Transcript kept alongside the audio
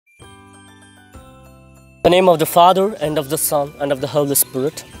In the name of the Father, and of the Son, and of the Holy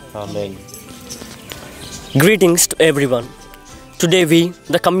Spirit. Amen. Greetings to everyone. Today we,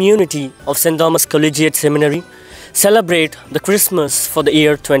 the community of St. Thomas Collegiate Seminary, celebrate the Christmas for the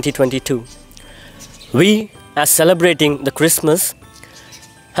year 2022. We, as celebrating the Christmas,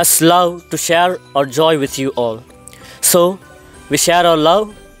 has love to share our joy with you all. So, we share our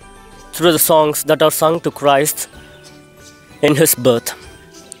love through the songs that are sung to Christ in His birth.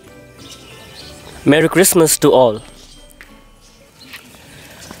 Merry Christmas to all.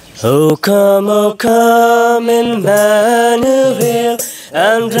 O come, Emmanuel,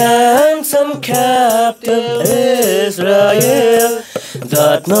 and ransom captive Israel,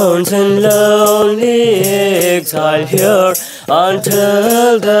 that mourns in lonely exile here,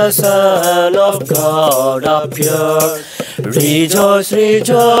 until the Son of God appear. Rejoice,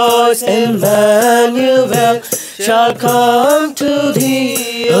 rejoice, Emmanuel shall come to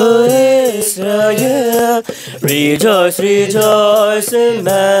thee, O Israel. Rejoice, rejoice,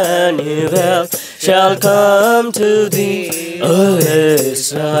 Emmanuel shall come to thee, O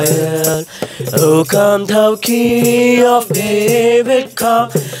Israel. O come, thou Key of David, come,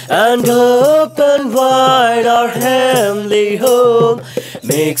 and open wide our heavenly home.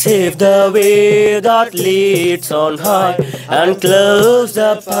 Make safe the way that leads on high, and close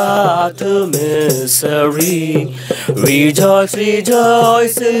the path to misery. Rejoice,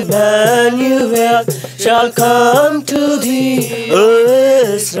 rejoice, Emmanuel shall come to thee, O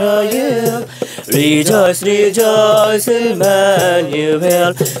Israel. Rejoice, rejoice,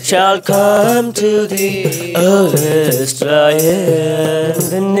 Emmanuel shall come to thee, O Israel.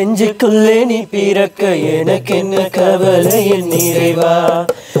 நெஞ்சுக்குள்ளே நீ பிறக்க எனக்கென்ன கவலை என் நிறைவா,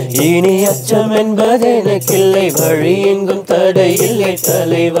 இனி அச்சம் என்பது எனக்கில்லை, வழி எங்கும் தடையில்லை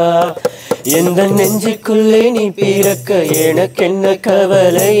தலைவா. எந்த நெஞ்சுக்குள்ளே நீ பிறக்க எனக்கென்ன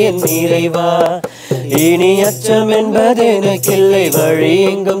கவலை என் நிறைவா, இனி அச்சம் என்பது எனக்கில்லை, வழி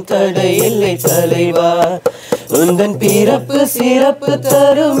எங்கும் தடையில்லை தலைவா. உந்தன் பிறப்பு சிறப்பு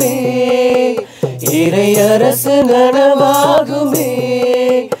தருமே, இறையரசு நனவாகுமே.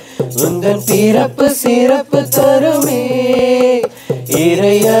 உந்தன் பிறப்பு சிறப்பு தருமே,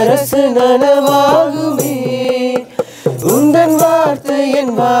 இறையரசு நனவாகுமே. உந்தன் வார்த்தை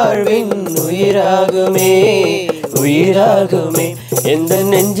என் வாழ்வின் உயிராகுமே, உயிராகுமே. எந்த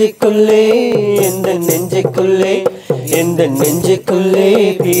நெஞ்சுக்குள்ளே, எந்த நெஞ்சுக்குள்ளே, எந்த நெஞ்சுக்குள்ளே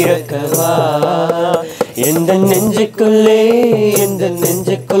பிறக்கவா. எந்த நெஞ்சுக்குள்ளே, எந்த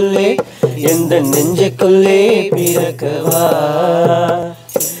நெஞ்சுக்குள்ளே, எந்த நெஞ்சுக்குள்ளே பிறக்கவா.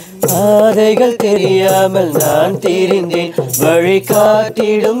 பாதைகள் தெரியாமல் நான் திரிந்தேன், வழி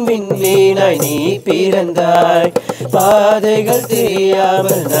காட்டிடும் விண்மீனாய் நீ பிறந்தாய். பாதைகள்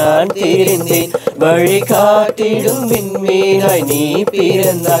தெரியாமல் நான் திரிந்தேன், வழி காட்டிடும் விண்மீனாய் நீ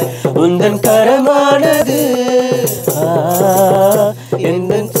பிறந்தாய். உந்தன் கரமானது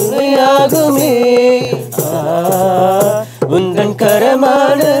எந்தன் துணையாகுமே, உந்தன்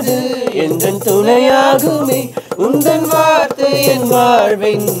கரமானது எந்தன் துணையாகுமே. உந்தன் வார்த்தை என்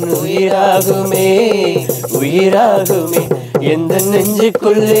வாழ்வின் உயிராகுமே, உயிராகுமே. எந்த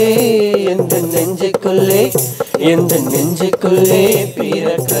நெஞ்சுக்குள்ளே, எந்த நெஞ்சுக்குள்ளே, எந்த நெஞ்சுக்குள்ளே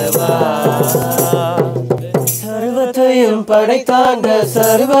பிறக்கவா. சர்வத்தையும் படைத்தாண்ட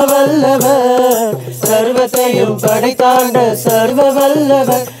சர்வ வல்லவர், சர்வத்தையும் படைத்தாண்ட சர்வ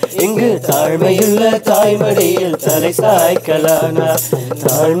வல்லவர், இங்கு தாழ்மையுள்ள தாய்மடியில் தலை சாய்க்கலானார்,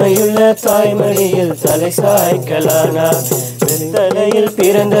 தாழ்மையுள்ள தாய்மடியில் தலை சாய்க்கலானார். வெத்தலையில்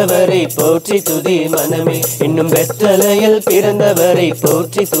பிறந்தவரை போற்றி துதி மனமே, இன்னும் வெத்தலையில் பிறந்தவரை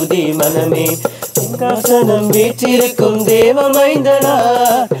போற்றி துதி மனமே. சிங்காசனம் வீற்றிருக்கும் தேவமைந்தனா,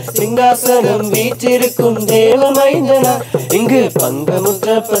 சிங்காசனம் வீற்றிருக்கும் தேவமைந்தனா, இங்கு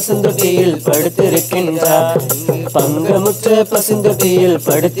பங்கமுற்ற பசுந்தொட்டியில் படுத்திருக்கின்றார், பங்கமுற்ற பசுந்தொட்டியில்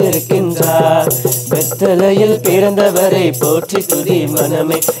படுத்திருக்கின்றார். வெத்தலையில் பிறந்தவரை போற்றி துதி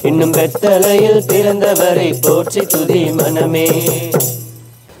மனமே, இன்னும் வெத்தலையில் பிறந்தவரை போற்றி துதி மனமே.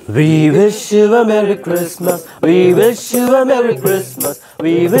 We wish you a Merry Christmas, we wish you a Merry Christmas,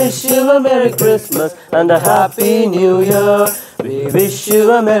 we wish you a Merry Christmas and a Happy New Year. We wish you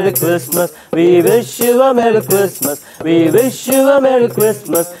a Merry Christmas, we wish you a Merry Christmas, we wish you a Merry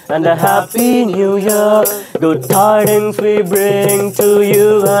Christmas and a Happy New Year. Good tidings we bring to you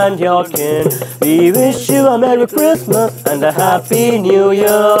and your kin. We wish you a Merry Christmas and a Happy New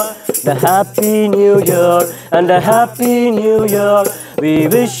Year. The Happy New Year and a Happy New Year. We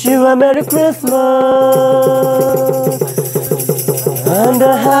wish you a Merry Christmas and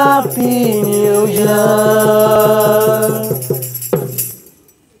a Happy New Year.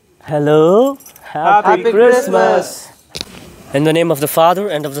 Hello, Happy Christmas. In the name of the Father,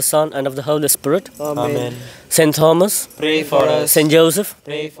 and of the Son, and of the Holy Spirit. Amen. St. Thomas, Pray for us. St. Joseph,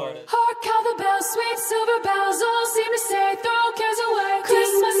 Pray for us. Hark how the bells, sweet silver bells, all seem to say, throw cares away.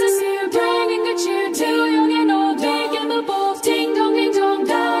 Christmas is here, bringing good cheer to young and old, big and the bold. Ding dong,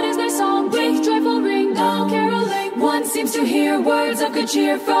 that is their song. With joyful ring, all caroling. One seems to hear words of good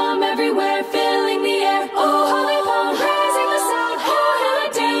cheer from everywhere, filling the air. Oh, holy palm, raising the sound. Oh, hail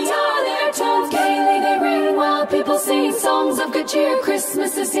and dance, all their tones. Gaily they ring while people sing songs of good cheer.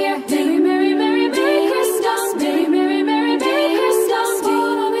 Christmas is here. Merry, merry, merry, merry Christmas. Merry, merry, merry, merry Christmas.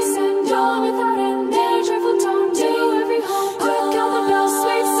 What will we send all without end? A joyful tone to every home. Quick how the bells,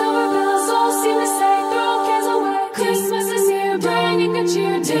 sweet silver bells, all seem to say, throw cares away. Christmas is here, bringing good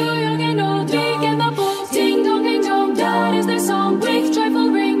cheer to young and old, big and the bold. Ding dong, that is their song. With joyful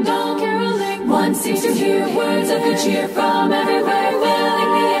ring, all caroling. One seems to hear words of good cheer from